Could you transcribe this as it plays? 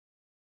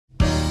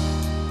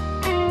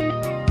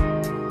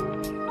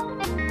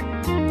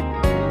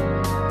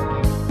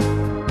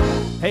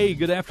Hey,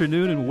 good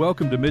afternoon and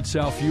welcome to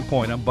Mid-South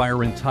Viewpoint. I'm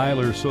Byron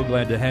Tyler. So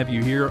glad to have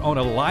you here on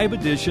a live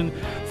edition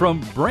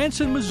from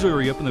Branson,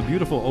 Missouri, up in the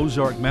beautiful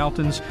Ozark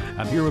Mountains.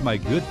 I'm here with my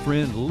good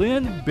friend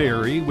Lynn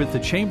Berry with the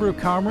Chamber of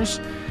Commerce.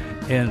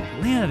 And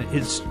Lynn,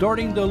 it's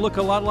starting to look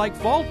a lot like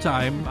fall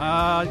time,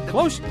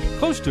 close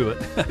to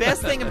it.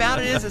 Best thing about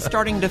it is it's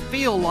starting to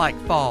feel like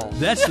fall.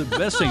 That's the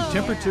best thing.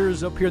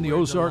 Temperatures up here in the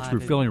Ozarks, we're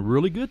feeling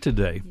really good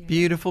today.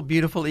 Beautiful,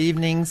 beautiful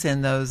evenings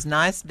and those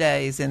nice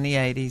days in the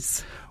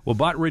 80s. Well,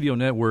 Bott Radio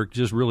Network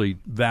just really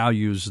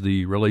values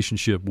the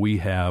relationship we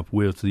have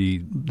with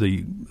the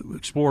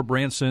Explore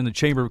Branson, the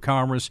Chamber of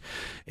Commerce,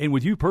 and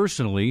with you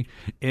personally,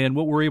 and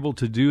what we're able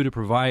to do to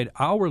provide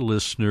our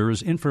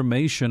listeners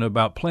information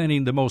about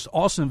planning the most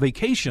awesome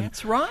vacation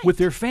That's right. with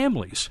their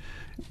families.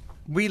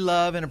 We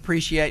love and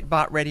appreciate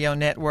Bott Radio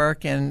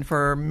Network, and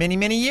for many,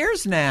 many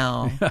years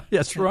now.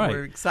 That's right.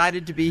 We're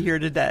excited to be here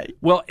today.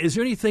 Well, is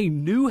there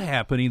anything new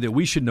happening that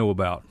we should know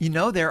about? You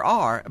know, there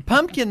are.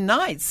 Pumpkin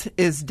Nights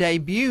is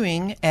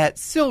debuting at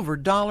Silver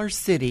Dollar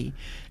City,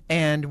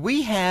 and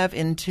we have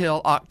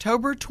until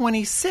October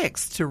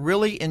 26th to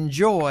really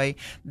enjoy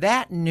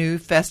that new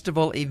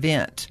festival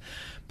event.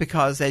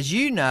 Because, as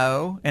you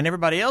know, and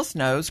everybody else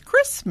knows,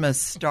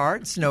 Christmas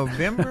starts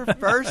November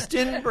 1st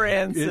in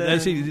Branson.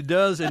 It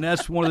does, and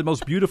that's one of the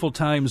most beautiful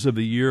times of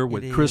the year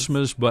with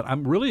Christmas. But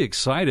I'm really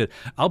excited.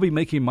 I'll be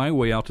making my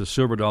way out to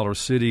Silver Dollar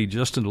City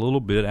just in a little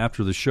bit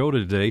after the show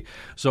today,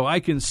 so I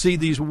can see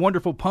these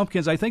wonderful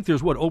pumpkins. I think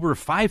there's, over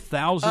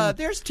 5,000?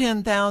 There's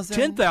 10,000.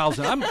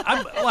 10,000. I'm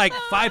like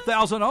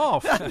 5,000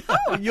 off.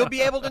 Oh, you'll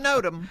be able to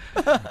note them.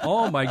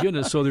 Oh, my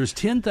goodness. So there's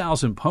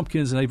 10,000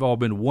 pumpkins, and they've all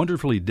been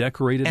wonderfully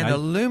decorated. And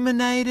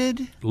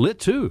illuminated. Lit,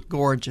 too.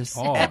 Gorgeous.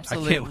 Oh,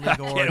 absolutely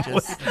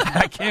gorgeous.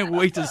 I can't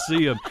wait to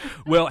see them.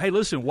 Well, hey,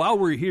 listen, while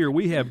we're here,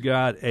 we have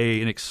got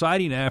an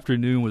exciting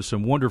afternoon with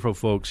some wonderful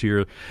folks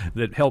here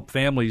that help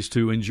families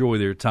to enjoy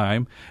their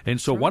time. And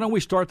so why don't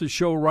we start the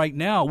show right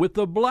now with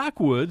the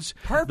Blackwoods.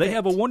 Perfect. They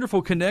have a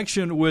wonderful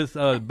connection with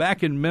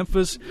back in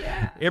Memphis.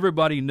 Yeah.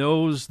 Everybody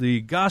knows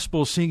the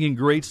gospel singing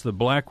greats, the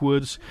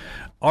Blackwoods.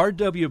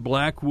 R.W.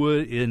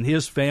 Blackwood and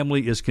his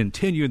family is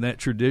continuing that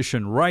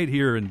tradition right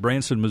here in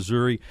Branson,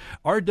 Missouri.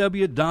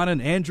 R.W., Don,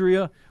 and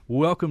Andrea,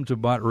 welcome to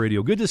Bott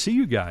Radio. Good to see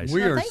you guys.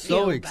 We are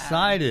so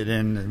excited.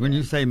 And when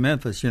you say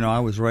Memphis, I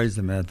was raised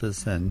in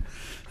Memphis, and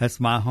that's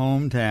my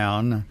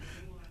hometown.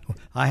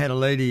 I had a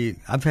lady,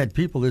 I've had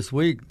people this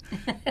week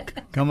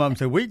come up and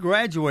say, we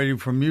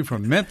graduated from you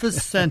from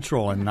Memphis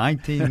Central in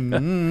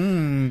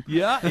 19...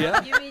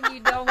 Yeah. You mean you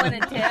don't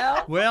want to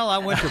tell? Well, I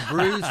went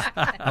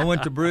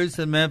to Bruce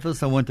in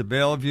Memphis. I went to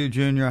Bellevue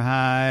Junior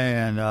High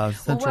and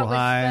Central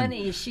High. What was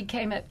funny is she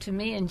came up to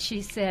me and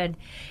she said,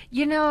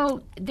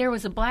 there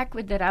was a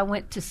Blackwood that I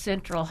went to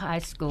Central High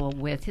School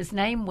with. His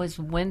name was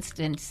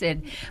Winston.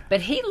 Said,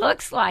 but he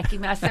looks like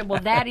him. I said,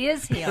 well, that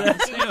is him.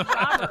 He's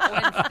Robert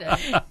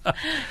Winston.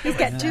 He's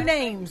got two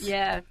names.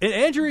 Yeah. And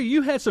Andrea,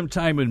 you had some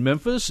time in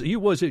Memphis.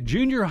 Was it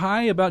junior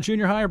high, about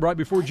junior high, or right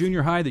before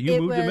junior high that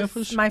you moved to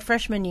Memphis? My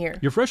freshman year.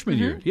 Your freshman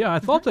year. Yeah, I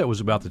thought that was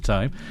about the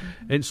time.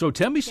 And so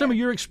tell me some of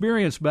your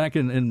experience back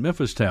in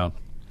Memphis town.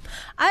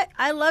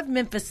 I loved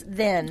Memphis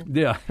then.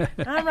 Yeah.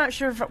 I'm not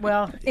sure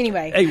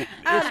anyway. Hey,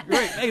 it's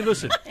great. Hey,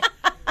 listen.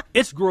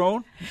 It's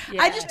grown.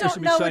 Yeah. I just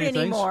don't know it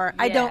anymore.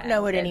 I don't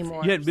know it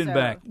anymore. You hadn't been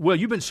back. Well,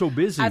 you've been so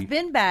busy. I've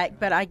been back,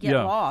 but I get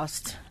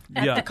lost.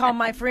 I have to call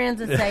my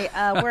friends and say,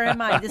 where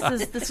am I?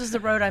 This is the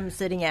road I'm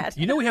sitting at.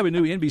 We have a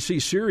new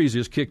NBC series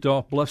that's kicked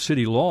off, Bluff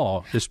City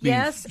Law. It's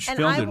being filmed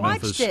and I in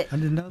watched Memphis. it. I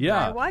didn't know that.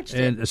 Yeah, I watched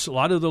and it. a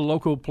lot of the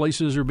local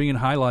places are being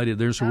highlighted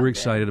there, so we're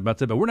excited about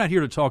that. But we're not here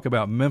to talk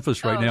about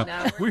Memphis right now.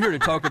 No, we're here to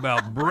talk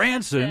about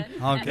Branson.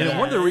 Okay. And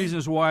one of the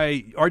reasons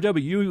why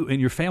RW and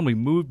your family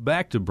moved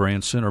back to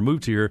Branson or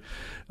moved here,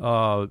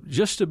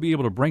 just to be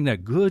able to bring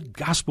that good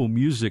gospel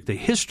music, the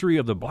history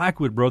of the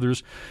Blackwood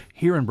brothers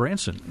here in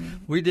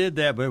Branson. We did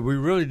that, but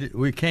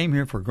we came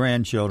here for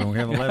grandchildren. We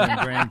have 11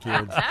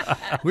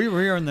 grandkids. We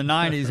were here in the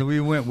 90s, and we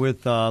went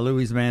with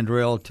Louise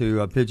Mandrell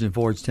to Pigeon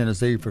Forge,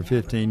 Tennessee for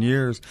 15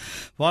 years.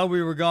 While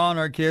we were gone,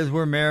 our kids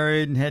were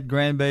married and had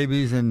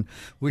grandbabies, and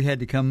we had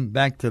to come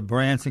back to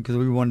Branson because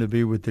we wanted to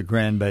be with the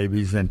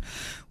grandbabies. And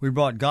we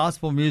brought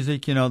gospel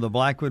music. The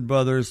Blackwood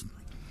brothers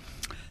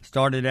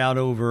started out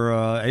over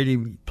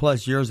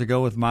 80-plus years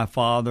ago with my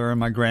father and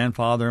my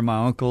grandfather and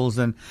my uncles,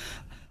 and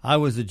I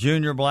was a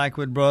junior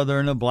Blackwood brother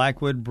and a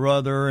Blackwood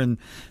brother, and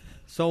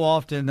so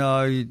often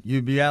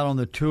you'd be out on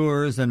the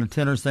tours and a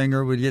tenor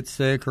singer would get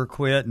sick or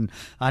quit, and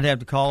I'd have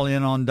to call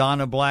in on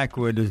Donna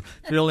Blackwood to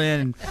fill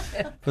in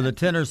for the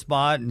tenor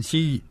spot, and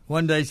she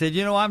one day said,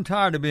 I'm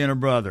tired of being a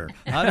brother.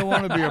 I don't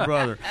want to be a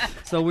brother.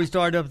 So we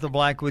started up the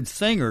Blackwood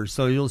Singers,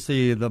 so you'll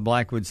see the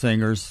Blackwood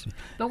Singers.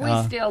 But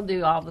we still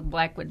do all the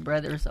Blackwood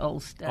Brothers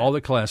old stuff. All the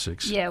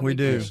classics. Yeah, we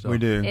do. We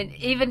do. And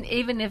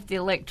even if the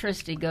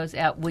electricity goes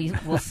out, we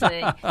will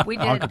sing. We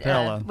did.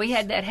 Acapella. We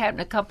had that happen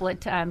a couple of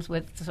times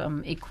with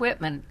some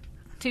equipment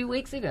 2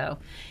 weeks ago.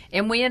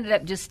 And we ended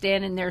up just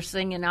standing there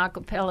singing a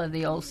cappella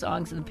the old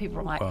songs, and the people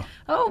were like,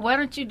 oh, why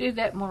don't you do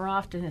that more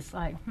often? It's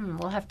like,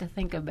 we'll have to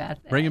think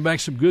about that. Bringing back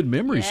some good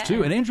memories,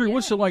 too. And, Andrea,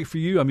 what's it like for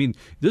you? I mean,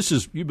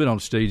 you've been on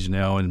stage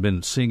now and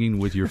been singing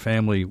with your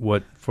family,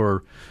 all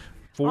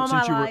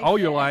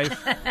your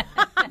life.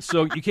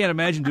 So you can't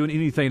imagine doing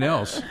anything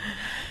else.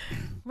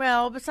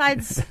 Well,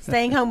 besides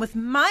staying home with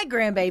my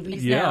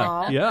grandbabies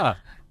now. Yeah.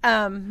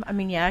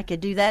 I could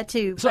do that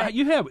too. So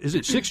you have, is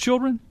it 6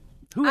 children?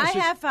 Who has 6? I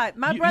have 5.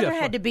 My brother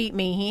had to beat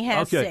me. He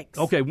has 6.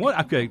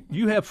 Okay,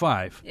 you have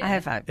 5. I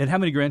have 5. And how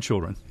many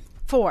grandchildren?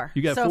 4.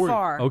 You got so 4?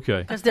 Far.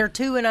 Okay. Because they're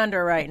 2 and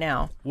under right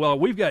now. Well,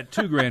 we've got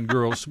 2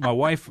 grandgirls. My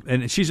wife,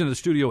 and she's in the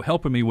studio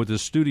helping me with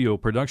this studio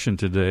production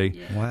today.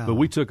 Yeah. Wow. But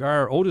we took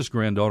our oldest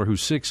granddaughter,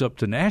 who's 6, up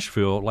to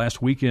Nashville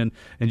last weekend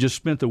and just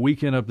spent the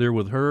weekend up there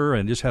with her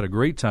and just had a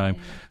great time.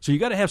 Yeah. So you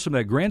got to have some of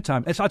that grand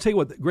time. I'll tell you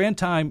what, grand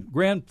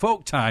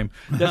folk time.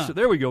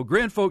 There we go,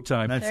 grand folk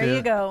time. There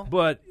you go.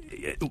 But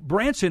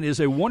Branson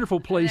is a wonderful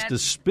place to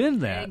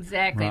spend that.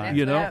 Exactly. Right.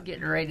 That's what I'm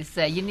getting ready to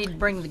say. You need to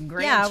bring the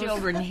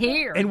grandchildren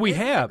here. And we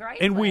have.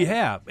 And we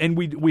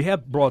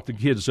have brought the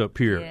kids up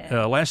here.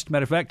 Yeah.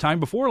 Matter of fact, time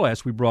before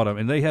last, we brought them,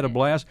 and they had a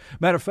blast.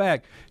 Matter of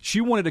fact,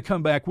 she wanted to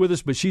come back with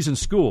us, but she's in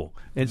school,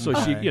 and so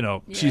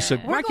she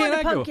said, "Why can't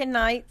I go?" Pumpkin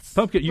nights.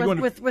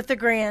 With the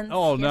grands.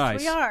 Oh, yes, nice.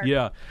 We are.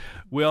 Yeah.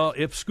 Well,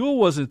 if school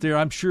wasn't there,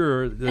 I'm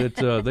sure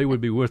that they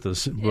would be with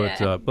us.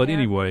 But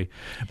anyway,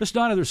 Miss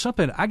Donna, there's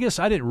something I guess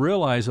I didn't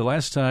realize the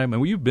last time,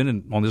 and you've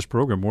been on this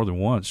program more than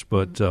once,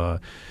 but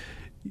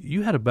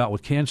you had a bout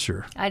with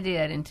cancer. I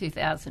did in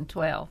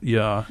 2012.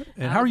 Yeah.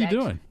 And how are you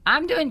doing?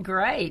 I'm doing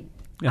great.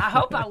 I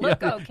hope I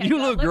look okay. You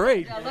look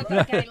great. I look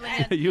okay,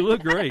 Lynn. You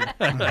look great.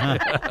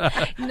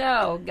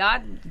 No,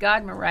 God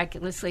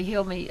miraculously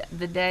healed me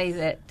the day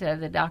that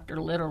the doctor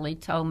literally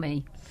told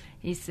me.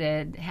 He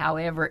said,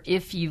 however,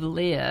 if you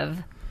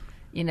live,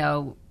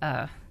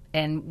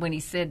 and when he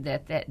said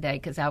that day,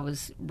 because I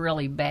was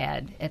really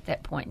bad at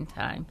that point in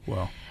time.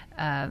 Wow.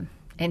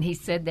 And he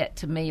said that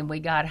to me, and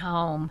we got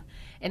home,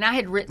 and I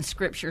had written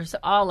scriptures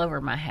all over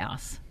my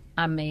house.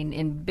 I mean,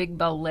 in big,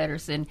 bold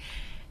letters, and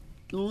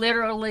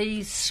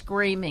literally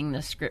screaming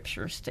the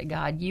scriptures to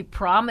God. You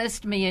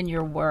promised me in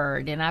your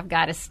word, and I've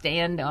got to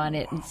stand on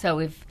it. And so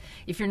if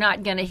you're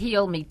not going to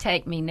heal me,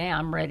 take me now.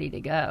 I'm ready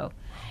to go.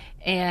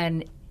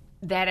 And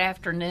that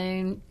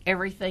afternoon,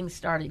 everything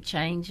started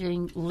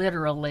changing.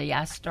 Literally,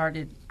 I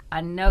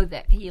know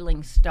that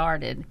healing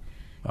started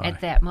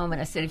at that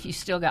moment. I said, if you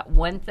still got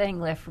one thing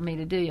left for me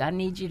to do, I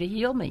need you to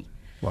heal me.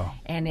 Wow.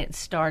 And it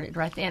started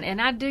right then. And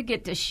I do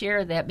get to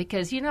share that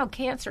because,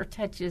 cancer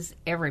touches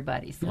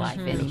everybody's life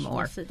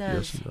anymore. Yes, it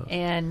does. Yes, it does.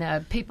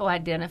 And people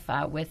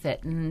identify with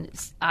it. And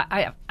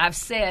I've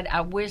said I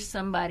wish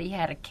somebody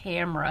had a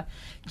camera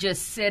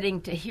just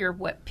sitting to hear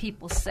what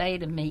people say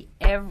to me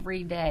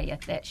every day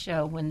at that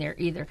show when they're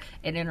either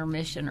at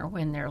intermission or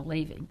when they're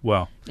leaving.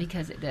 Wow.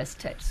 Because it does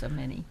touch so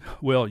many.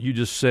 Well, you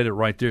just said it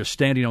right there,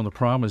 Standing on the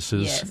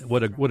Promises. Yes.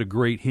 What a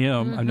great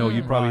hymn. I know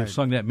you probably have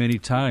sung that many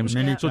times.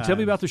 So tell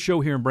me about the show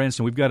here in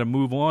Branson. We've got to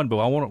move on, but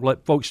I want to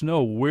let folks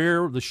know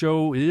where the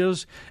show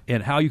is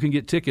and how you can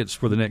get tickets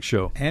for the next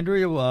show.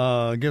 Andrea,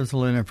 give us a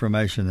little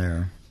information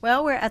there.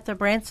 Well, we're at the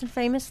Branson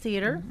Famous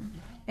Theater,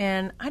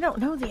 and I don't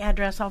know the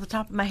address off the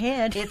top of my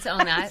head. It's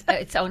on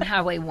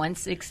Highway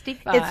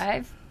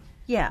 165.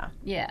 Yeah,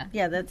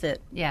 that's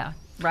it. Yeah,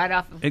 right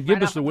off of And give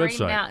right us off the of Green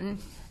website. Mountain.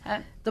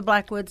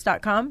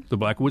 TheBlackwoods.com.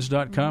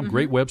 TheBlackwoods.com,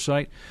 great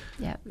website.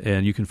 Yeah.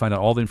 And you can find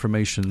out all the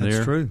information there.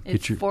 That's true.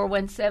 It's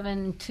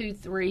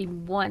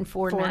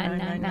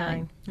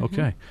 417-231-4999.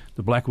 Okay.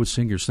 The Blackwood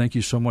Singers, thank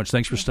you so much.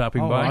 Thanks for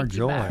stopping by. Our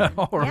joy.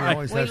 All right.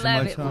 Always We have so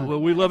love much it. fun.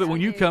 Well, we love it when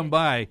you come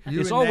by.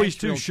 You It's in always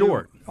Nashville, too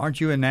short. Aren't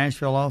you in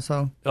Nashville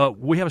also?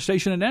 We have a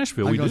station in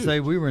Nashville. I was We going do. to say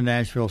we were in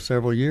Nashville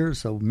several years,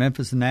 so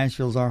Memphis and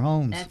Nashville's our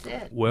homes. That's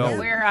it. Well-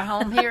 we're a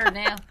home here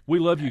now. We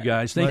love you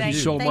guys. Thank you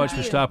so Thank much for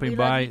you. stopping We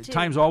love by. you too.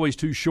 Time's always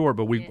too short,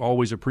 but we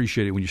always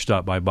appreciate it when you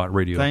stop by Bott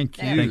Radio. Thank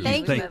you.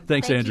 Thank you.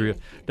 Thanks, Thank Andrea. you.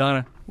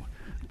 Donna,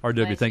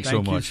 RW, thanks so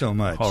Thank you much. so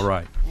much. All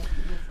right.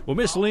 Well,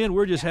 Miss Lynn,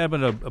 we're just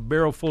having a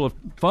barrel full of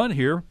fun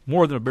here,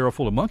 more than a barrel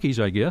full of monkeys,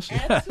 I guess.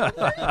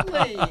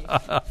 Absolutely.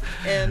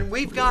 And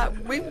we've got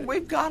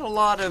a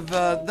lot of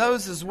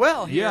those as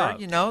well here.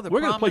 Yeah. The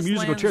we're going to play Promised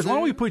musical Land chairs. Why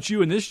don't we Zoo. put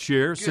you in this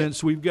chair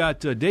since we've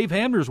got Dave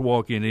Hamner's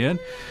walking in.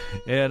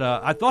 And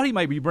I thought he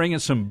might be bringing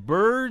some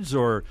birds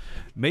or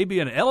maybe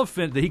an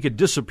elephant that he could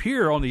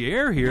disappear on the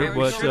air here. Yeah, we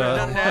but should have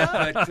done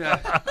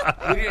that,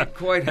 but we didn't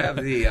quite have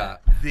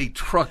the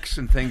trucks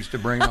and things to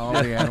bring all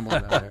the animals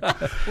out there.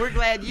 We're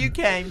glad you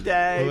came,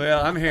 Dave.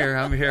 Well, I'm here.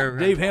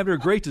 Dave Hamner,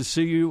 great to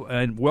see you,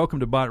 and welcome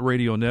to Bott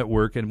Radio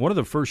Network. And one of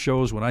the first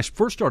shows when I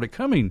first started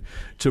coming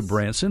to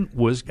Branson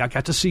was I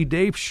got to see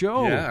Dave's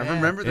show. Yeah, I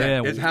remember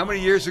that. Yeah. How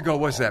many years ago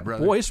was that,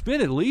 brother? Boy, it's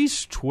been at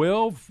least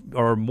 12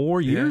 or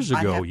more years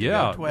I ago. have to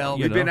yeah, go 12.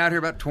 you We've been know. out here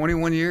about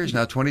 21 years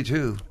now,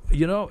 22.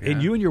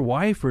 and you and your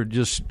wife are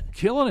just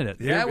killing it.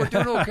 Yeah, we're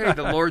doing okay.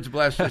 The Lord's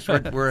blessed us.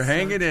 We're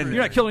hanging in.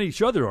 You're not killing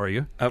each other, are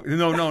you? No. We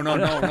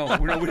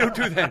don't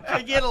do that.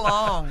 They get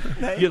along.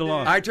 Get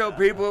along. I tell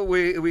people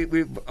we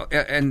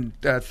in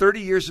 30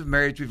 years of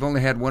marriage, we've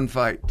only had one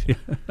fight,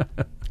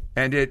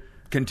 and it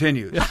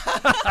continues.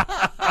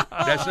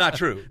 That's not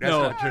true. That's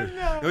not true.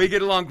 No. We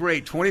get along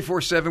great.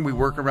 24/7, we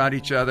work around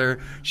each other.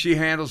 She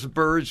handles the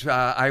birds.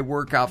 I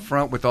work out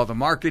front with all the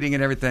marketing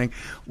and everything.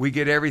 We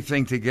get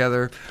everything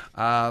together.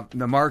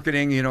 The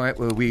marketing,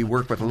 we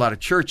work with a lot of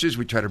churches.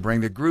 We try to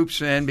bring the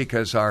groups in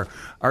because our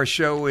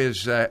show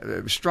is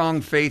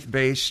strong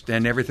faith-based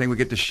and everything. We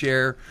get to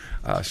share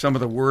some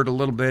of the word a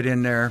little bit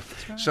in there.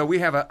 Right. So we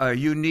have a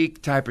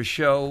unique type of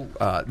show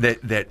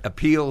that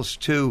appeals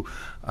to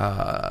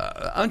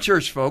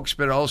unchurched folks,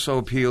 but also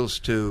appeals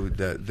to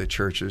the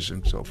churches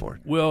and so forth.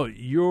 Well,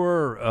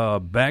 your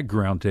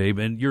background, Dave,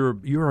 and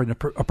you're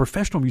a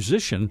professional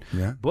musician,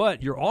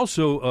 but you're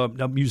also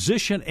a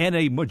musician and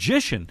a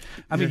magician.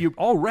 I mean, you're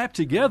all wrapped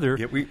together.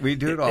 Yeah, we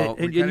do it all.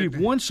 And you've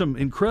won some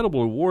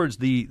incredible awards: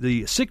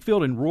 the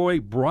Sickfield and Roy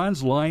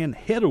Bronze Lion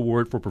Head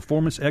Award for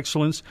Performance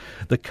Excellence,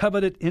 the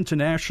coveted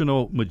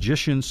International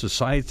Magician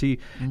Society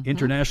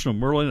International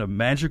Merlin of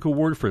Magic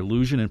Award for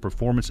Illusion and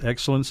Performance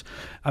Excellence.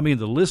 I mean,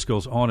 the list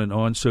goes on and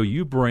on. So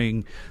you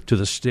bring to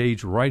the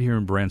stage right here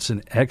in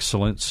Branson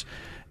excellence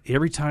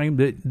every time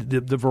that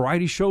the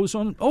variety show's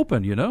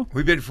open,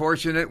 We've been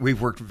fortunate. We've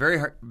worked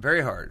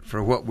very hard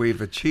for what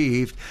we've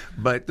achieved,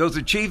 but those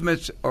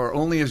achievements are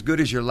only as good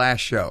as your last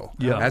show.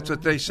 Yeah. That's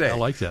what they say. I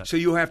like that. So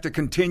you have to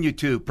continue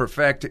to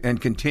perfect and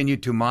continue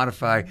to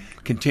modify,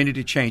 continue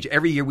to change.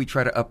 Every year we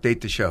try to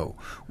update the show.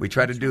 We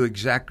try to do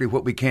exactly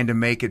what we can to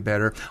make it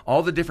better.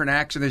 All the different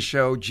acts in the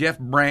show. Jeff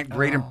Brandt,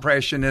 great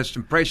impressionist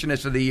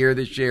of the year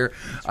this year.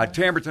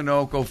 Tamberton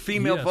Oko,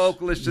 female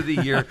vocalist of the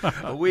year.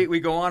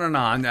 We go on and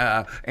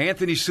on.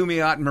 Anthony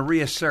Sumiat and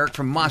Maria Sarek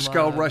from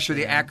Moscow, Russia,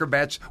 the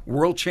Acrobats,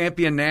 world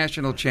champion,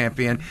 national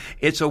champion.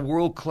 It's a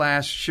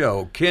world-class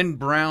show. Ken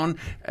Brown,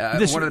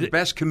 one of the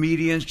best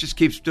comedians, just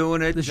keeps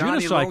doing it.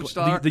 Johnny Lone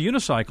Star. The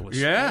unicyclist.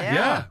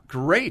 Yeah.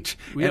 Great.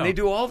 Yeah. And they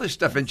do all this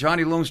stuff. And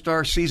Johnny Lone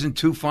Star, season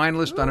 2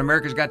 finalist on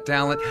America's Got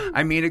Talent.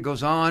 I mean, it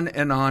goes on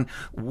and on.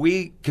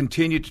 We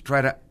continue to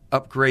try to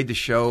upgrade the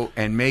show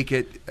and make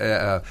it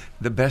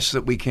the best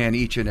that we can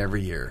each and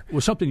every year.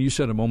 Well, something you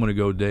said a moment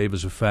ago, Dave,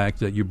 is the fact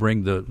that you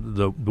bring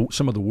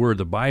some of the word,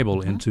 the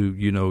Bible, into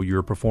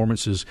your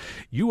performances.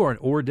 You are an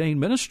ordained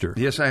minister.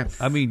 Yes, I am.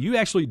 I mean, you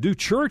actually do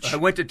church. I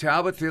went to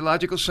Talbot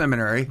Theological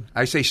Seminary.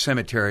 I say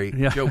cemetery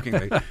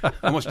jokingly.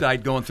 Almost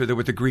died going through there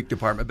with the Greek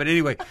department. But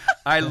anyway,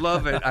 I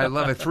love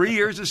it. 3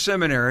 years of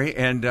seminary,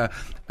 and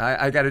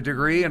I got a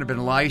degree and I've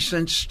been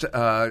licensed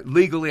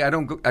legally. I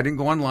didn't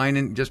go online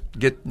and just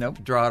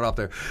draw it off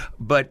there.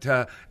 But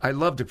I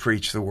love to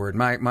preach the word.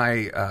 My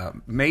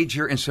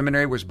major in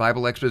seminary was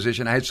Bible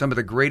exposition. I had some of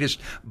the greatest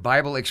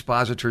Bible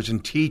expositors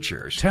and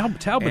teachers.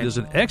 Talbot is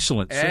an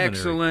excellent seminary.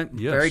 Excellent,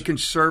 very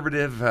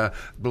conservative.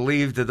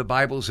 Believed that the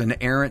Bible's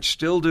inerrant.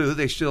 Still do.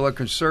 They still are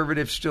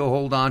conservative. Still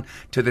hold on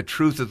to the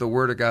truth of the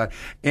Word of God.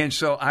 And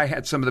so I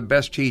had some of the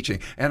best teaching.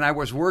 And I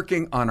was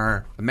working on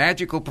our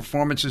magical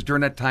performances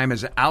during that time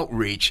as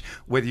outreach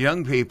with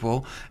young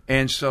people.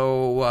 And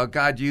so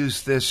God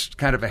used this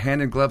kind of a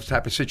hand-in-glove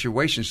type of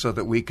situation so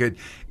that we could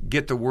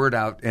get the word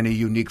out in a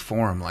unique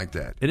forum like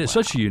that. And it's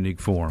such a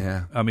unique forum.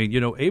 Yeah. I mean,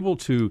 able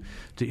to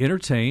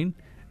entertain.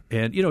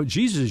 And,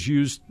 Jesus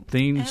used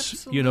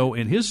themes,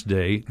 in his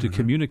day to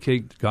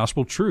communicate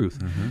gospel truth.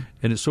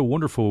 And it's so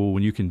wonderful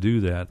when you can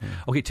do that.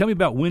 Okay, tell me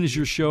about when is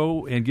your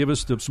show and give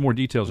us some more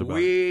details about it.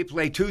 We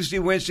play Tuesday,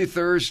 Wednesday,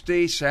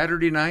 Thursday,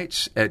 Saturday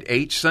nights at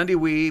 8. Sunday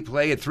we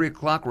play at 3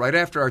 o'clock right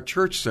after our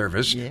church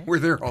service. Yeah. We're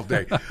there all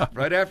day.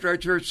 Right after our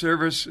church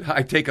service,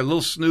 I take a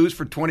little snooze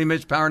for 20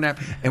 minutes, power nap,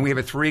 and we have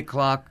a 3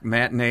 o'clock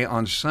matinee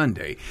on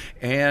Sunday.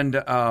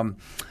 And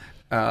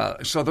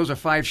so those are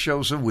 5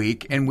 shows a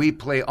week, and we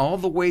play all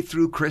the way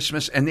through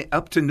Christmas and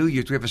up to New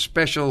Year's. We have a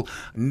special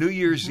New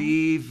Year's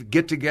Eve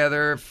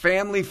get-together,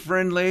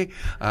 family-friendly,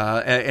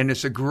 and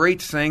it's a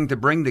great thing to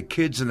bring the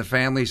kids and the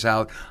families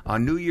out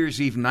on New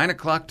Year's Eve, 9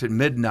 o'clock to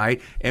midnight,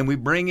 and we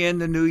bring in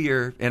the New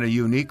Year in a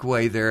unique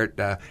way there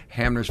at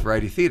Hamner's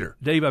Variety Theater.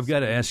 Dave, I've got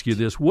to ask you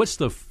this. What's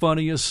the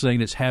funniest thing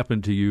that's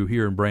happened to you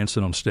here in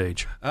Branson on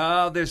stage?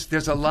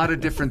 There's a lot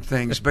of different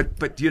things, but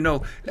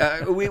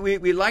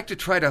we like to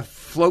try to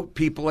float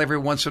people every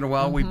once in a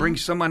while. We bring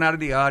someone out of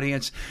the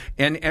audience,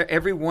 and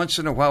every once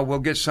in a while we'll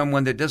get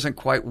someone that doesn't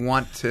quite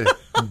want to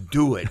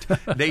do it.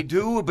 They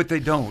do, but they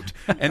don't.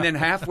 And then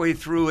halfway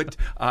through it,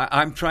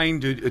 I'm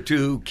trying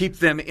to keep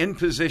them in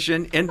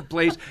position, in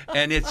place,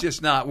 and it's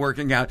just not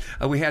working out.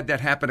 We had that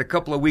happen a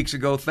couple of weeks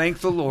ago. Thank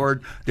the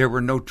Lord, there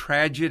were no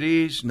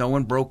tragedies. No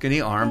one broke any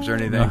arms or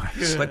anything.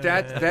 Nice. But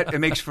that it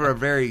makes for a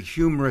very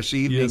humorous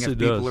evening if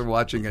people are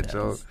watching it.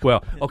 So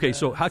well, okay.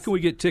 So how can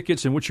we get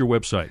tickets, and what's your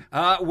website?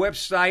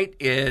 Website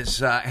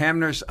is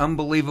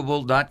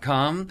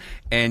hamnersunbelievable.com,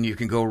 and you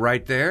can go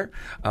right there,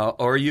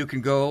 or you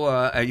can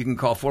go. You can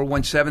call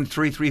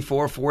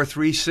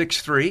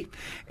 417-334-4363,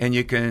 and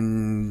you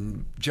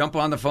can jump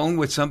on the phone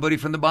with somebody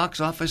from the box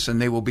office, and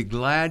they will be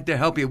glad to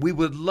help you. We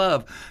would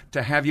love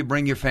to have you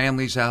bring your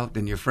families out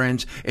and your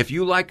friends. If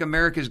you like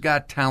America's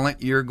Got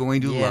Talent, you're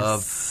going to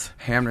love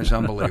Hamner's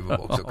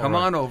Unbelievable. So come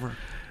on over.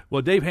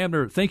 Well, Dave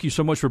Hamner, thank you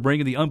so much for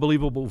bringing the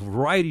Unbelievable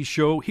Variety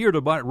Show here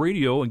to Bott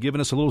Radio and giving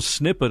us a little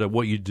snippet of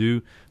what you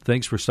do.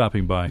 Thanks for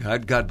stopping by.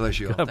 God bless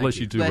you all. God bless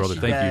you too, brother.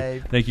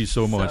 Thank you. Thank you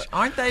so much.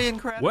 Aren't they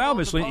incredible? Well,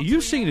 Miss Lynn,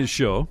 you've seen his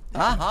show.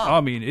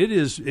 I mean,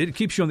 it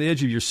keeps you on the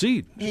edge of your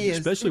seat,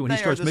 especially when he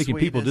starts making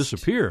people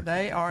disappear.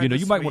 They are.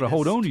 You might want to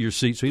hold on to your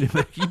seat so he doesn't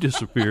make you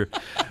disappear.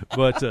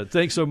 But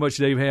thanks so much,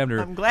 Dave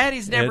Hamner. I'm glad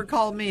he's never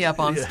called me up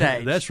on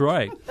stage. That's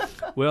right.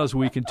 Well, as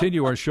we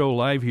continue our show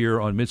live here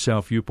on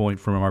Mid-South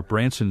Viewpoint from our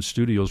Branson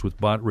studios with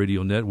Bott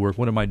Radio Network,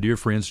 one of my dear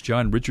friends,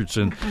 John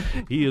Richardson,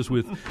 he is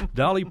with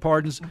Dolly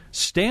Parton's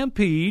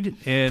Stampede.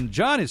 And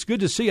John, it's good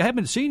to see you. I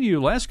haven't seen you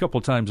the last couple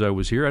of times I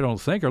was here, I don't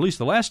think, or at least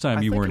the last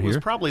time you weren't here. It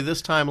was probably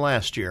this time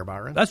last year,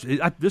 Byron.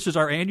 This is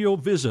our annual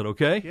visit,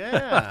 okay?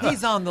 Yeah.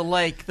 He's on the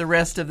lake the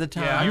rest of the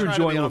time. Yeah, you're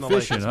enjoying a little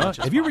fishing, huh?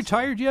 Have you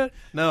retired yet?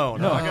 No.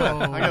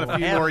 I got a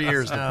few more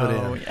years to put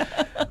in.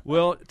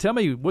 Well, tell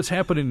me what's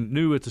happening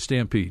new at the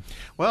Stampede.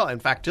 Well, in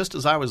fact, just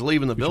as I was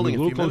leaving the building a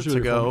few minutes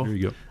ago, here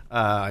you go.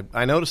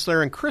 I noticed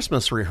they're in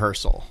Christmas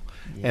rehearsal.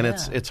 Yeah. And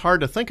it's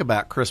hard to think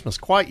about Christmas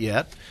quite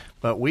yet,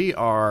 but we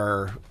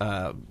are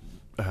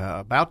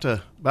about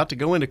to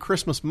go into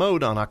Christmas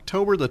mode on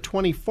October the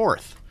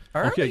 24th.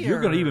 Okay,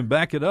 you're going to even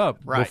back it up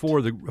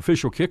before the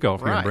official kickoff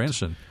here in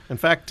Branson. In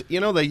fact,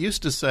 they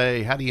used to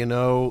say, how do you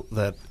know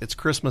that it's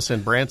Christmas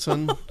in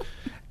Branson?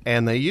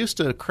 And they used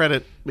to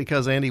credit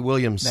because Andy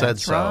Williams said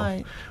so.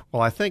 Right.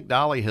 Well, I think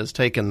Dolly has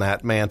taken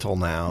that mantle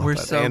now. We're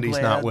so Andy's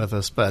glad. not with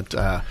us. But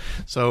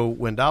so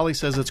when Dolly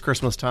says it's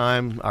Christmas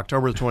time,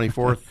 October the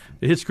 24th,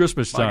 it's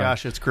Christmas time. My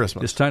gosh, it's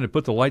Christmas. It's time to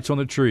put the lights on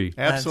the tree.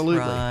 Absolutely.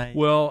 That's right.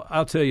 Well,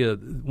 I'll tell you,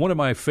 one of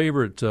my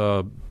favorite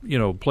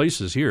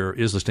places here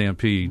is the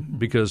Stampede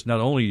because not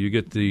only you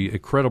get the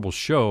incredible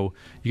show,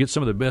 you get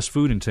some of the best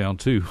food in town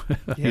too.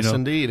 Yes,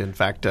 indeed. In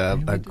fact,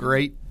 a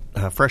great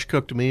fresh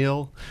cooked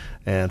meal,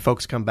 and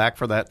folks come back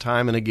for that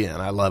time and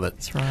again. I love it.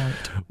 That's right.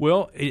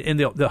 Well, and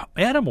the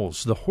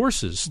animals, the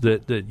horses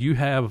that you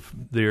have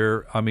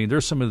there, I mean,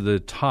 they're some of the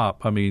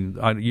top. I mean,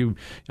 I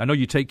know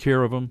you take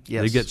care of them.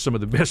 Yes. They get some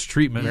of the best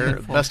treatment. They're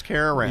the best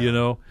care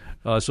around.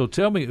 So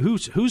tell me,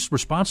 who's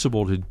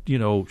responsible to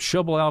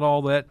shovel out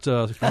all that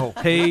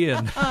hay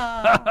and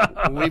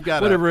we've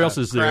got whatever else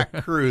is there.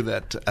 Crack crew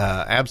that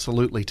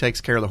absolutely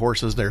takes care of the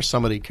horses. There's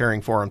somebody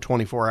caring for them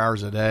 24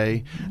 hours a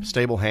day.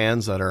 Stable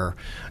hands that are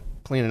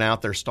cleaning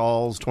out their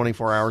stalls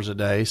 24 hours a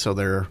day, so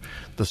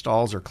the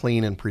stalls are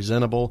clean and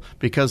presentable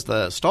because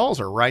the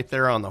stalls are right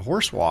there on the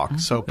horse walk.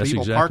 So That's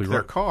people exactly park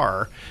their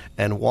car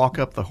and walk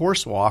up the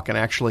horse walk and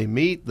actually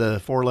meet the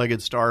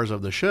four-legged stars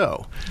of the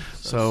show.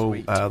 So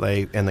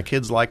the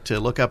kids like to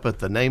look up at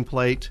the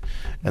nameplate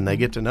and they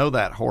get to know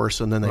that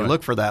horse, and then they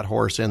look for that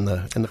horse in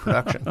the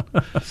production.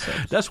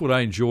 That's what I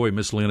enjoy,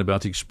 Miss Lynn,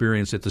 about the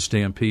experience at the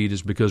Stampede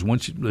is because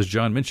once, as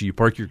John mentioned, you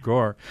park your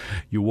car,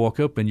 you walk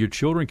up, and your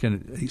children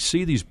can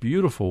see these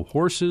beautiful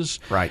horses.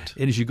 Right.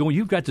 And as you go,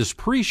 you've got this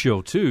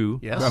pre-show too.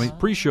 Yes. I mean,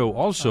 pre-show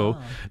also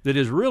that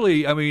is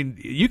really. I mean,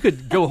 you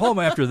could go home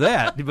after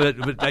that, but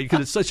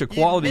because it's such a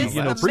quality,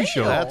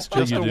 pre-show. That's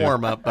just a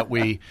warm up. But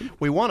we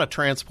want to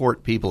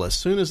transport people as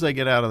soon as they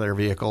get out of their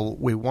vehicle.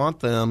 We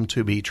want them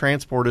to be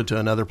transported to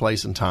another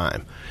place and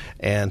time,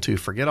 and to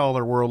forget all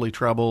their worldly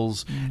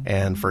troubles,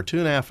 and for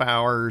 2.5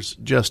 hours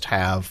just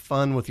have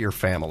fun with your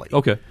family.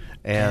 Okay.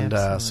 And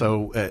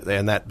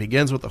and that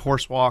begins with the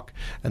horse walk,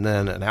 and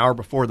then an hour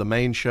before the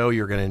main show,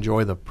 you're going to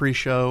enjoy the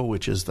pre-show,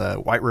 which is the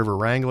White River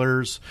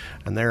Wranglers,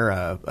 and they're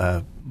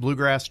a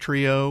bluegrass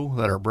trio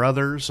that are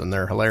brothers, and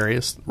they're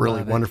hilarious,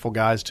 really wonderful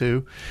guys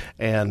too,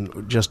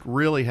 and just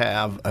really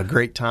have a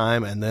great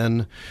time. And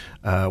then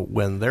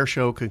when their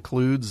show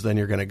concludes, then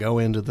you're going to go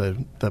into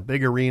the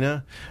big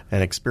arena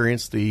and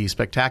experience the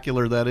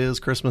spectacular that is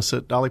Christmas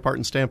at Dolly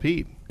Parton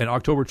Stampede. And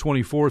October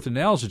 24th, and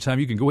now's the time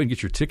you can go ahead and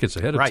get your tickets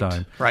ahead of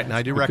time. Right, and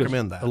I do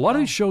recommend that. A lot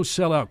of these shows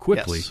sell out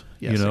quickly.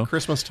 Yes, at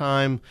Christmas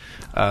time,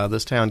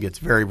 this town gets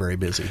very, very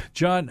busy.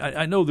 John,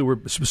 I know that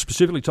we're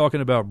specifically talking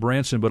about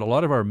Branson, but a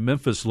lot of our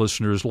Memphis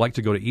listeners like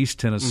to go to East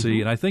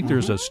Tennessee, and I think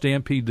there's a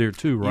Stampede there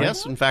too, right?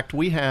 Yes, in fact,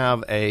 we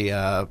have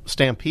a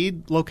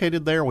Stampede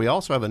located there. We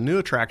also have a new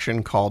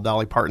attraction called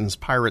Dolly Parton's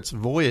Pirates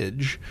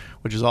Voyage,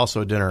 which is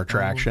also a dinner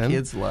attraction.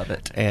 Kids love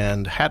it.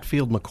 And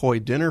Hatfield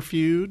McCoy Dinner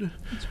Feud,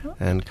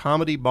 and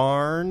Comedy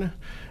Barn,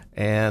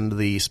 and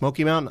the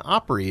Smoky Mountain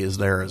Opry is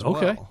there as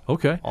well.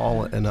 Okay.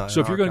 All in, so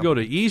if you're going to go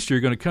to East,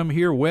 you're going to come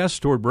here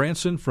west toward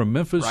Branson from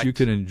Memphis, you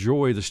can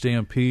enjoy the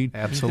Stampede.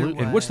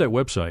 Absolutely. And what's that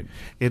website?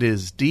 It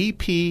is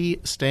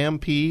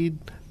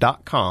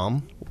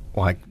dpstampede.com,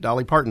 like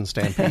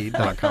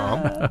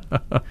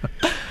DollyPartonStampede.com.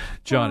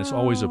 John, it's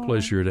always a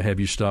pleasure to have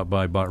you stop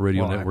by Bott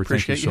Radio Network.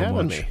 Thank you appreciate so you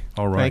having much. me.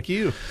 All right. Thank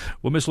you.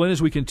 Well, Miss Lynn,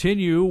 as we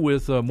continue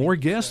with more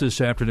guests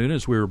this afternoon,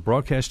 as we're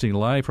broadcasting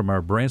live from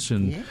our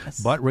Branson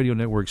Bott Radio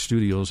Network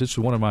studios, it's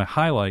one of my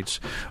highlights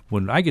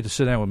when I get to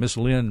sit down with Miss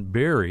Lynn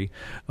Berry.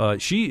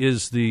 She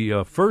is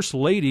the First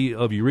Lady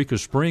of Eureka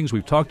Springs.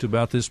 We've talked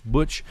about this.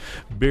 Butch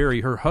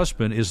Berry, her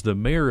husband, is the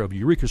mayor of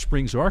Eureka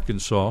Springs,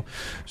 Arkansas.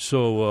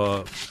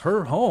 So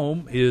her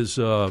home is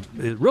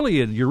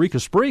really in Eureka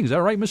Springs. Is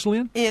that right, Miss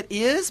Lynn? It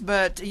is,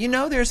 but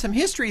there's some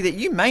history that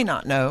you may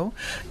not know,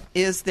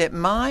 is that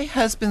my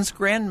husband's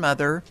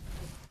grandmother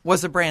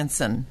was a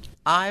Branson,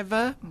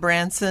 Iva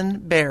Branson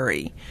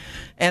Berry,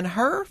 and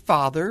her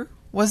father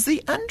was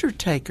the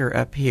undertaker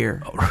up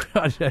here.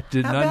 I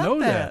did How not about know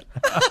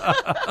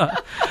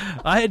that.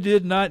 I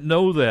did not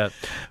know that.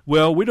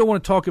 Well, we don't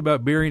want to talk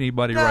about burying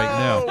anybody right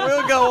now.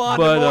 We'll go on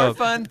But, to more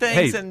fun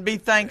things hey, and be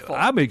thankful.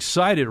 I'm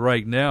excited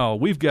right now.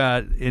 We've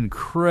got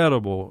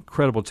incredible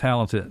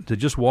talent that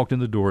just walked in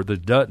the door, the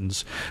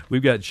Duttons.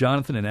 We've got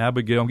Jonathan and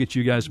Abigail. I'll get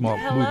you guys move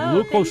a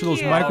little closer to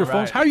those microphones.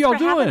 Right. How are y'all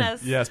doing?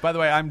 Yes, by the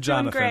way, I'm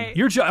Jonathan. great.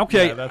 You're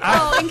okay.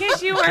 Yeah, In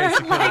case you were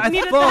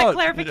needed that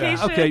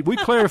clarification. Okay, we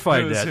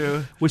clarified Who's that.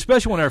 who? We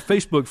especially want our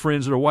Facebook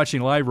friends that are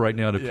watching live right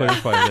now to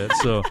clarify that.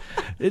 So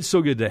it's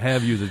so good to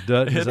have you, the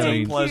Duttons. It's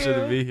a pleasure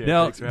to be here.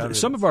 Now, Thanks for having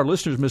some us. of our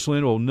listeners, Miss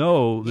Lynn, will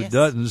know the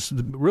Duttons.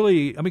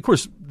 Really, of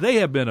course, they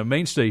have been a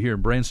mainstay here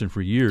in Branson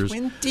for years.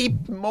 20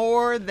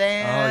 more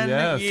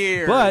than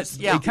years. But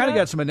they kind of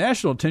got some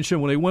national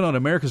attention when they went on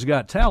America's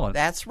Got Talent.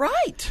 That's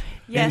right.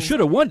 And you should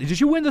have won. Did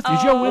you win the?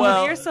 Did you win?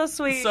 Well, you're so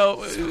sweet.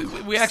 So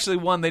we actually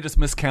won. They just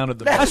miscounted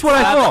the. That's what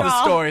I thought. That's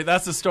the story.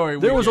 That's the story.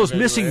 There we was give those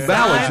missing anyway.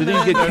 ballots that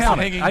didn't get There's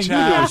counted. hanging I knew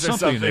there was chads or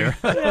something there.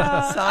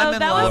 Simon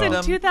that was in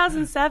loved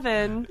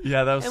 2007.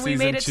 Yeah, that was and season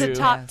we made it 2 to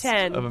top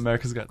 10. of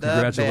America's Got The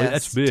Talent. Congratulations.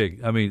 best. That's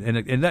big. I mean,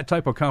 and that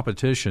type of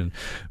competition.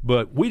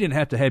 But we didn't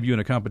have to have you in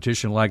a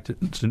competition like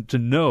to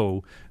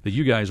know that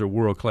you guys are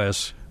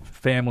world-class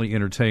family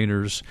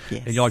entertainers,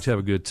 and you like to have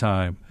a good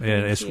time.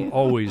 And it's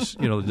always,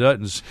 the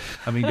Duttons.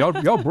 I mean,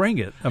 y'all bring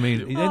it. I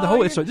mean, and the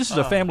whole. This is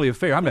a family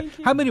affair. I mean,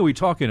 how many are we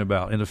talking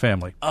about in the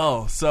family?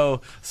 Oh,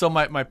 so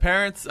my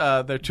parents,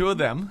 there are 2 of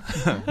them,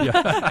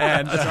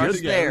 and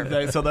Just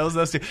there. so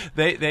those 2,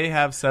 they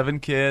have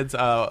 7 kids.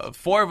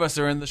 4 of us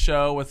are in the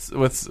show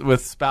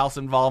with spouse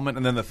involvement,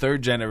 and then the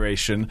 3rd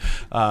generation.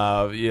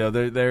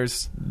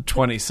 There's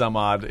 20 some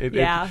odd. It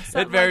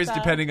varies like that.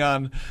 depending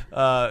on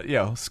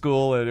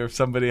school or if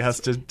somebody has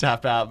to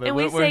tap out. But And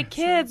we say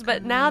kids,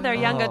 but now they're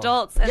young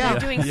adults, and they're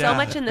doing so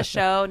much in the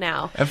show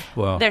now.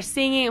 Well, They're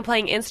singing and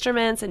playing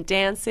instruments and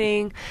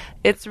dancing.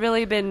 It's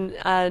really been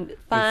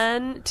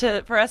fun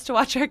for us to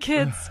watch our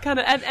kids kind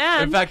of,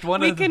 and In fact,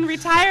 we can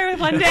retire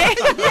one day.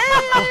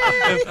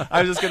 I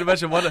was just going to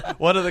mention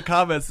one of the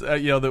comments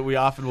that we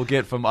often will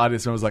get from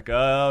audience members like,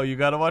 "Oh, you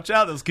got to watch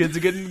out. Those kids are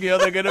getting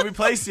they're going to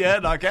replace you."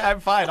 And okay, I'm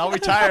fine. I'll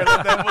retire.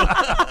 Let them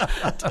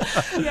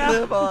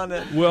Live on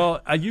it.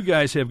 well, you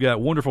guys have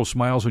got wonderful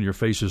smiles on your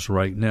faces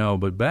right now,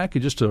 but back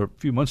just a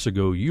few months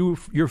ago,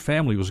 your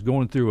family was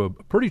going through a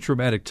pretty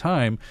traumatic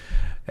time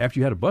after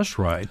you had a bus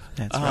ride.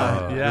 That's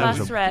right. yeah. There was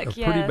Bus a wreck,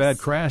 pretty yes. bad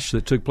crash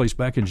that took place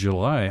back in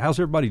July. How's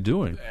everybody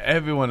doing?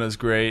 Everyone is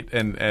great,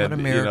 and What a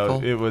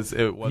miracle. it was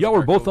Y'all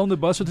were both on the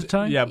bus at the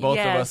time? Yeah, both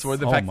of Yes. us were.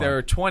 In Oh, fact, my. there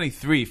were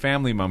 23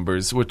 family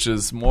members, which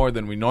is more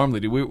than we normally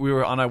do. We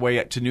were on our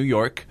way to New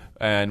York,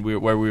 and where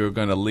we were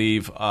going to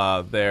leave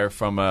there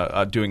from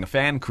doing a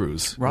fan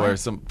cruise, where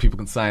some people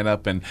can sign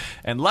up, and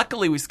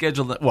luckily we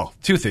scheduled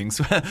 2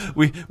 things.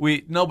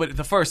 but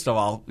the first of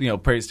all,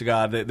 praise to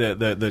God,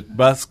 the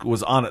bus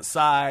was on its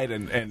side,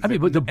 and I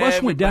mean, but the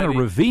bus went down a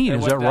everybody- ravine, it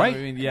is went that down a right?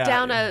 ravine, yeah.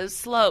 Down a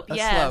slope,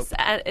 yes.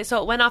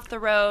 So it went off the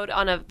road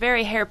on a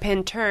very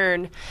hairpin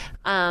turn,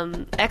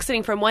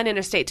 exiting from one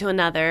interstate to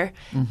another.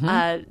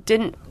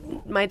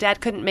 My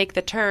dad couldn't make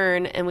the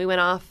turn, and we went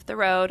off the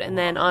road and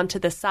then onto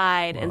the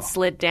side and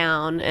slid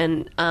down,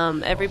 and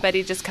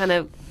everybody just kind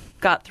of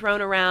got thrown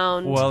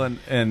around. Well, and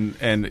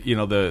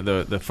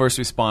the first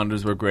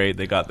responders were great.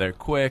 They got there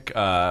quick.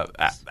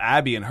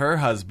 Abby and her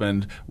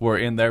husband were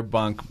in their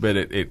bunk, but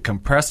it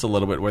compressed a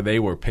little bit where they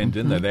were pinned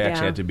in there. They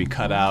actually had to be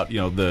cut out.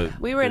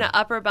 We were in an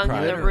upper bunk,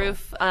 and the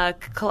roof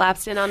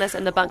collapsed in on us,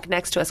 and the bunk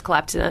next to us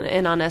collapsed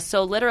in on us.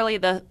 So literally,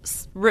 the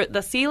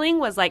ceiling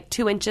was like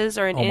 2 inches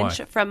or an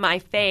inch from my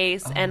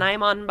face, and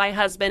I'm on my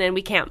husband, and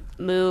we can't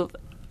move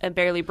and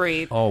barely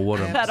breathe. Oh, what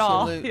a at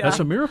all. Absolutely. Yeah. That's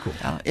a miracle.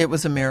 It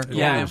was a miracle.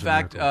 Yeah, It in was a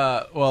fact,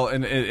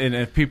 and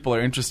if people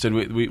are interested,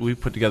 we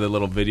put together a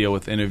little video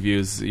with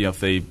interviews. If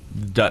they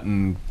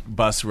Dutton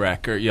bus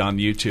wreck or on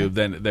YouTube,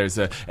 then there's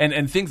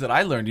and things that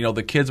I learned.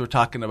 The kids were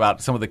talking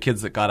about some of the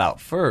kids that got out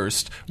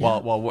first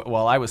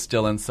while I was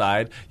still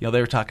inside. They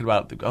were talking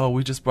about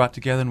we just brought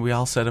together and we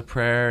all said a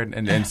prayer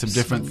and some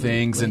different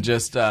things and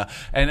just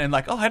and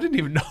like I didn't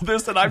even know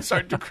this and I'm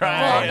starting to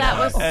cry. Well, that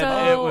was And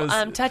so it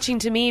was- touching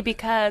to me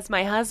because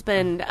my husband,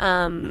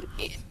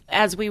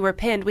 as we were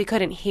pinned, we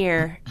couldn't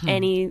hear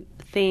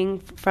anything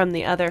from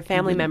the other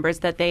family members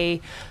that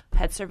they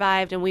had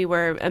survived, and we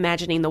were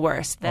imagining the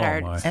worst, that Oh,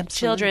 our my. Absolutely.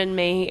 children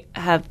may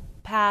have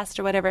passed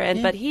or whatever.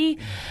 But he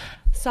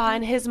saw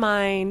in his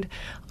mind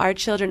our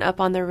children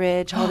up on the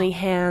ridge holding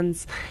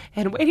hands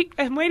and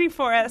waiting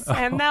for us,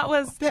 and that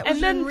was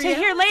then to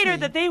hear later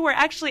that they were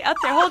actually up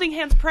there holding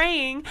hands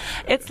praying.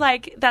 It's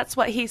like that's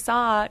what he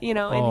saw,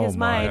 in his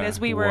mind as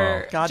we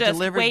were just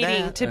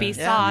waiting to be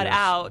sawed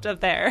out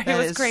of there. That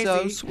it was crazy.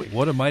 So sweet.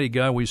 What a mighty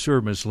God we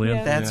serve, Miss Lynn.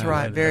 Yeah. That's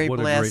right. Very what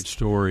blessed. a great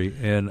story,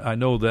 and I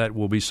know that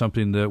will be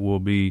something that will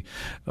be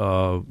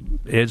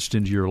etched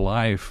into your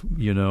life,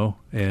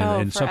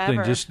 and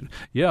something just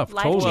totally.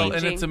 Well,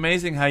 and it's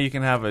amazing how you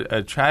can have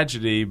a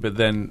tragedy, but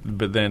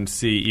then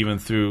see even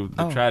through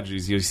the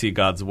tragedies, you see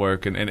God's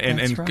work,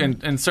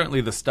 and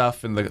certainly the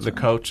stuff and the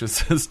coach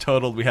is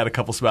totaled. We had a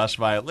couple smashed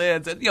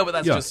violins, and but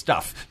that's just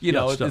stuff.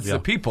 It's the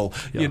people.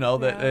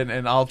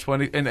 And all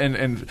 20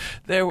 and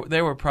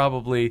there were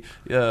probably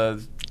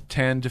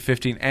 10 to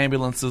 15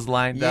 ambulances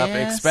lined up,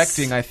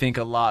 expecting I think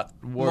a lot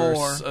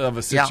worse of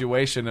a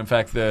situation. In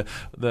fact,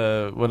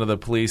 the one of the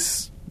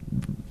police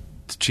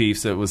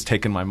chiefs that was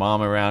taking my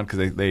mom around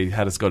because they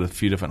had us go to a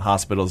few different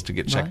hospitals to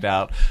get checked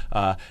out,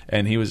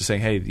 and he was just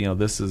saying, hey,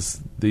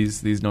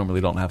 these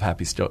normally don't have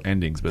happy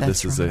endings, but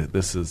this is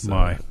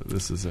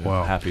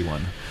a happy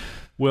one.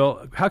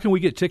 Well, how can we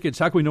get tickets?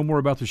 How can we know more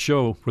about the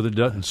show for the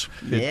Duttons?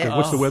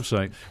 What's the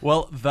website?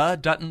 Well,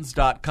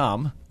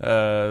 theduttons.com.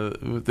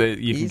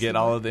 You can get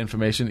all of the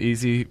information,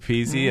 easy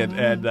peasy, and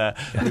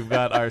we've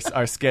got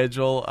our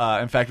schedule.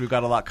 In fact, we've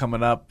got a lot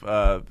coming up.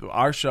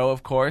 Our show,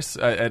 of course,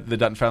 at the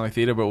Dutton Family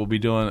Theater, but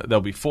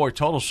there'll be 4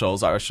 total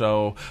shows. Our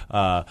show,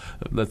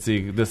 let's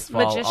see, this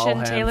fall,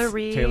 Magician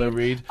Taylor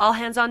Reed, All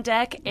Hands on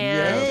Deck,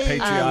 and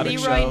Patriotic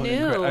Leroy show,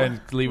 New,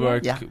 and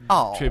Leroy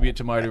tribute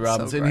to Marty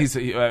Robbins, and he's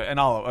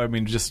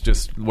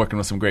just working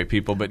with some great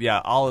people. But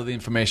all of the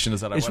information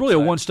is at our website. It's really a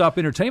one-stop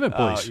entertainment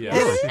place.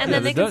 And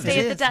then they can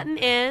stay at the Dutton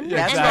Inn. And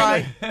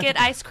get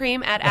ice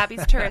cream at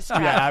Abby's Tourist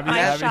Trap,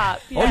 my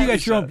shop. Oh, you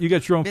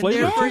got your own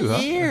flavor too, huh?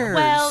 Years.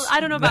 Well, I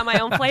don't know about my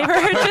own flavor.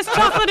 Just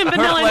chocolate and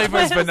vanilla. Her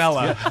flavor's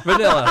vanilla.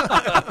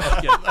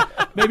 Vanilla.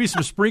 Maybe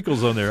some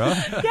sprinkles on there,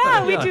 huh?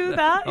 Yeah, we do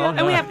that. Yeah.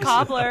 And we have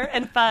cobbler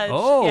and fudge.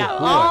 Oh,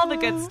 all the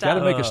good stuff. Got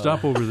to make a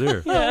stop over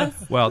there.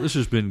 Yes. Wow, this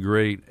has been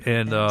great.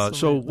 And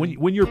so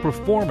when you're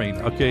performing,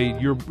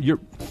 you're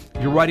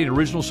writing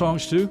original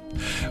songs too?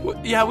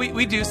 Yeah,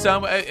 we do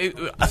some.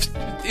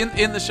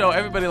 In the show,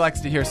 everybody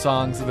likes to hear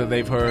songs that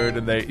they've heard,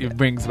 and it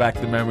brings back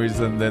the memories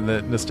and then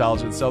the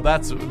nostalgia. So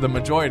that's the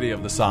majority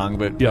of the song.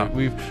 But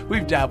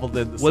we've dabbled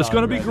in the song. Well, it's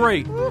going to be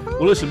great.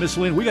 Well, listen, Miss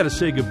Lynn, we got to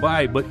say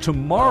goodbye. But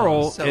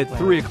tomorrow at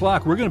 3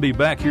 o'clock, we're going to be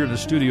back here in the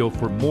studio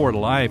for more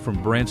live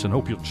from Branson.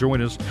 Hope you'll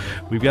join us.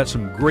 We've got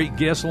some great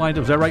guests lined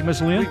up. Is that right,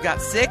 Miss Lynn? We've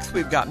got 6.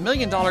 We've got $1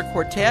 Million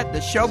Quartet, the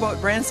Showboat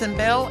Branson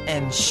Bell,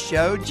 and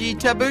Shoji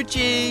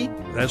Tabuchi.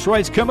 That's right.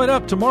 It's coming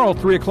up tomorrow,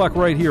 3 o'clock,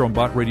 right here on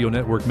Bott Radio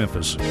Network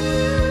Memphis.